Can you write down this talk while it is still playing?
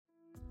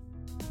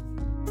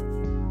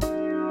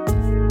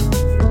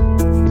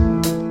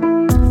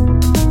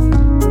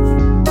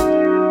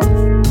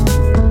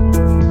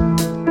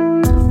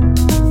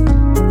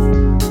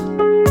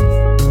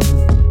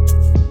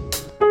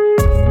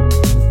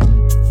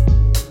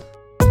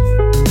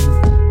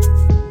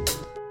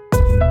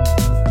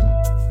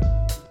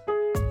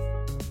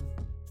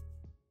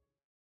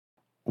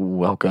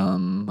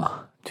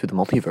to the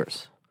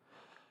multiverse.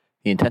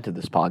 The intent of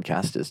this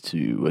podcast is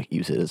to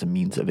use it as a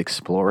means of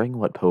exploring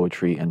what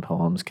poetry and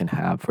poems can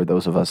have for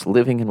those of us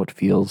living in what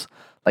feels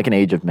like an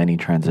age of many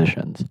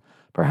transitions.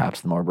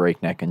 Perhaps the more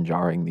breakneck and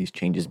jarring these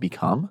changes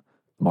become,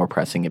 the more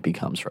pressing it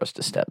becomes for us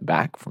to step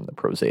back from the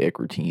prosaic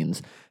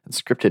routines and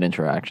scripted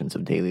interactions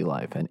of daily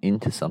life and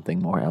into something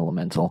more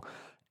elemental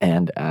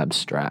and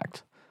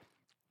abstract.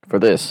 For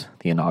this,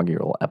 the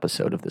inaugural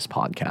episode of this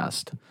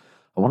podcast,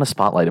 I want to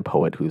spotlight a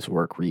poet whose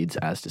work reads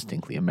as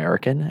distinctly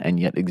American and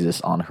yet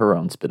exists on her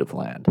own spit of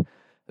land.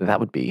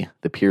 That would be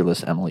the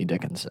peerless Emily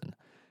Dickinson.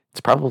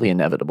 It's probably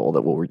inevitable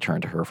that we'll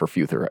return to her for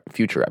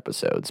future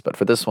episodes, but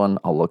for this one,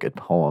 I'll look at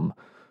poem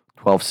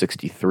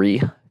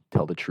 1263,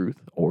 Tell the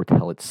Truth, or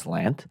Tell It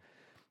Slant.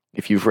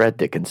 If you've read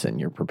Dickinson,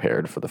 you're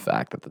prepared for the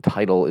fact that the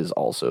title is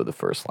also the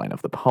first line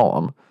of the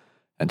poem,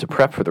 and to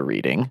prep for the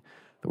reading,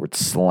 the word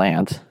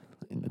slant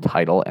in the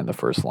title and the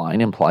first line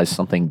implies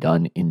something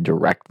done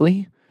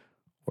indirectly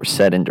or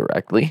said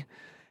indirectly,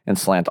 and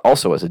slant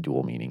also has a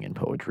dual meaning in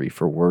poetry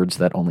for words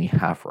that only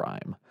half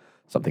rhyme,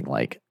 something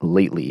like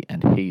lately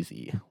and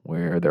hazy,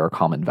 where there are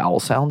common vowel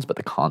sounds but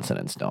the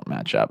consonants don't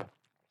match up.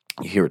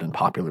 You hear it in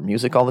popular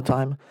music all the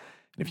time,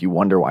 and if you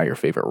wonder why your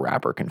favorite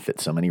rapper can fit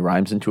so many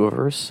rhymes into a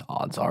verse,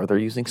 odds are they're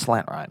using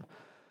slant rhyme.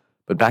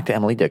 But back to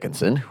Emily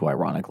Dickinson, who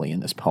ironically in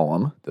this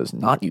poem does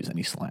not use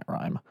any slant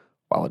rhyme,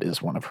 while it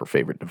is one of her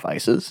favorite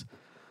devices.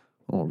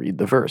 We'll read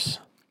the verse.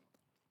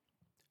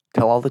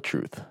 Tell all the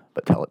truth,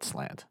 but tell it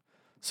slant.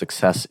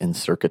 Success in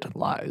circuit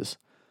lies.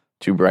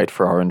 Too bright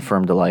for our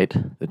infirm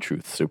delight, the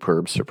truth's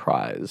superb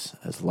surprise.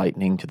 As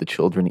lightning to the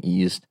children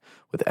eased,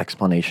 with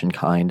explanation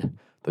kind,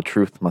 the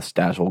truth must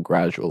dazzle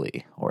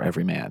gradually, or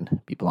every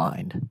man be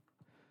blind.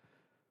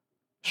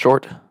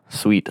 Short,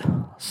 sweet,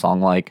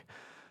 song-like,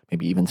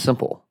 maybe even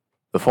simple.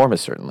 The form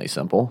is certainly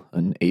simple,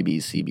 an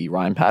ABCB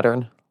rhyme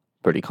pattern,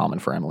 pretty common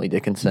for Emily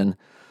Dickinson.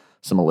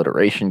 Some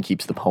alliteration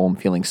keeps the poem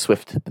feeling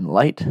swift and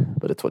light,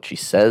 but it's what she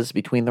says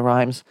between the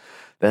rhymes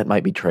that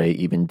might betray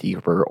even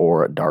deeper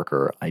or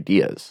darker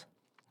ideas.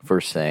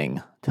 First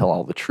saying, tell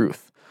all the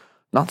truth.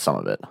 Not some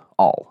of it,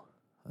 all.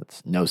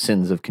 That's no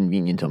sins of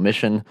convenient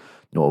omission,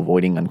 no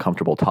avoiding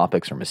uncomfortable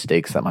topics or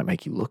mistakes that might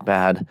make you look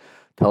bad.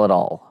 Tell it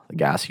all. The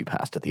gas you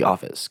passed at the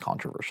office,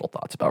 controversial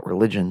thoughts about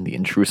religion, the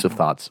intrusive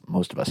thoughts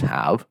most of us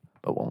have,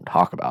 but won't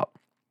talk about.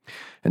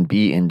 And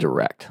be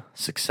indirect.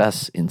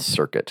 Success in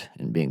circuit,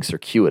 in being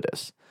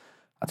circuitous.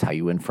 That's how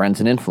you win friends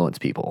and influence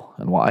people.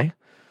 And why?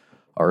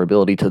 Our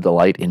ability to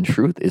delight in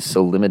truth is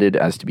so limited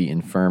as to be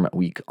infirm,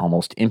 weak,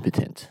 almost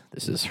impotent.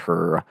 This is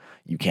her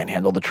you can't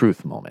handle the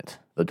truth moment,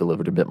 though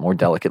delivered a bit more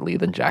delicately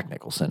than Jack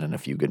Nicholson in A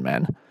Few Good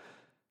Men.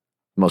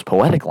 The most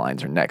poetic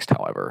lines are next,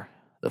 however,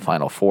 the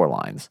final four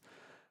lines.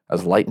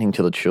 As lightning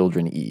to the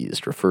children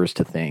eased refers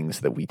to things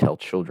that we tell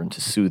children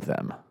to soothe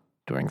them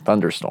during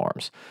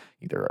thunderstorms,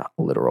 either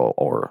literal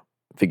or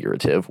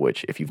figurative,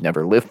 which, if you've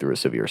never lived through a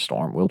severe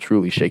storm, will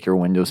truly shake your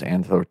windows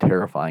and throw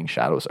terrifying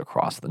shadows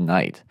across the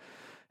night.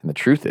 And the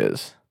truth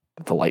is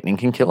that the lightning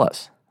can kill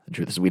us. The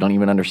truth is we don't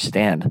even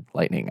understand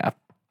lightning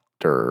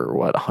after,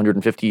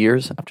 150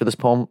 years after this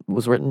poem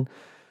was written?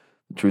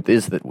 The truth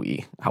is that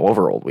we,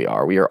 however old we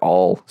are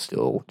all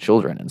still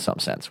children in some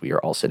sense. We are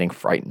all sitting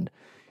frightened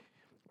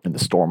in the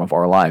storm of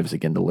our lives,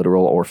 again, the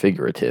literal or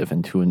figurative,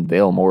 and to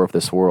unveil more of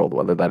this world,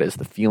 whether that is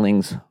the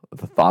feelings,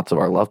 the thoughts of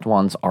our loved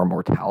ones, our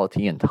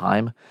mortality and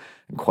time,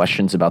 and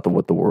questions about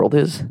what the world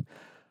is.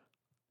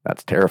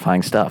 That's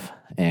terrifying stuff.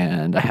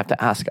 And I have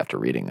to ask after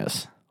reading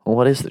this, well,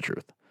 what is the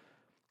truth?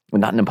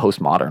 Well, not in a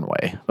postmodern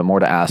way, but more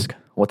to ask,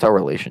 what's our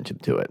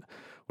relationship to it?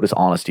 What does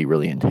honesty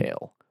really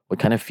entail? What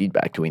kind of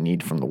feedback do we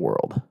need from the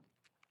world?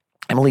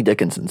 Emily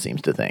Dickinson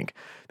seems to think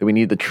that we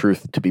need the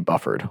truth to be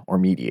buffered or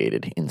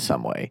mediated in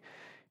some way.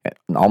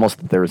 And almost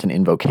that there is an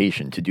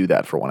invocation to do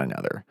that for one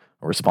another,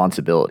 a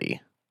responsibility.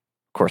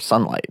 Of course,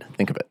 sunlight,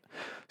 think of it.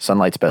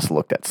 Sunlight's best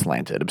looked at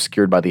slanted,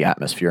 obscured by the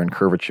atmosphere and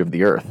curvature of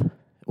the earth.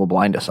 It will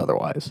blind us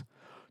otherwise.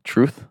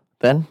 Truth,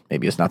 then,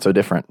 maybe it's not so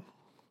different.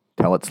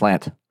 Tell it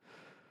slant.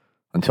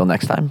 Until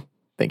next time,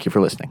 thank you for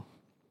listening.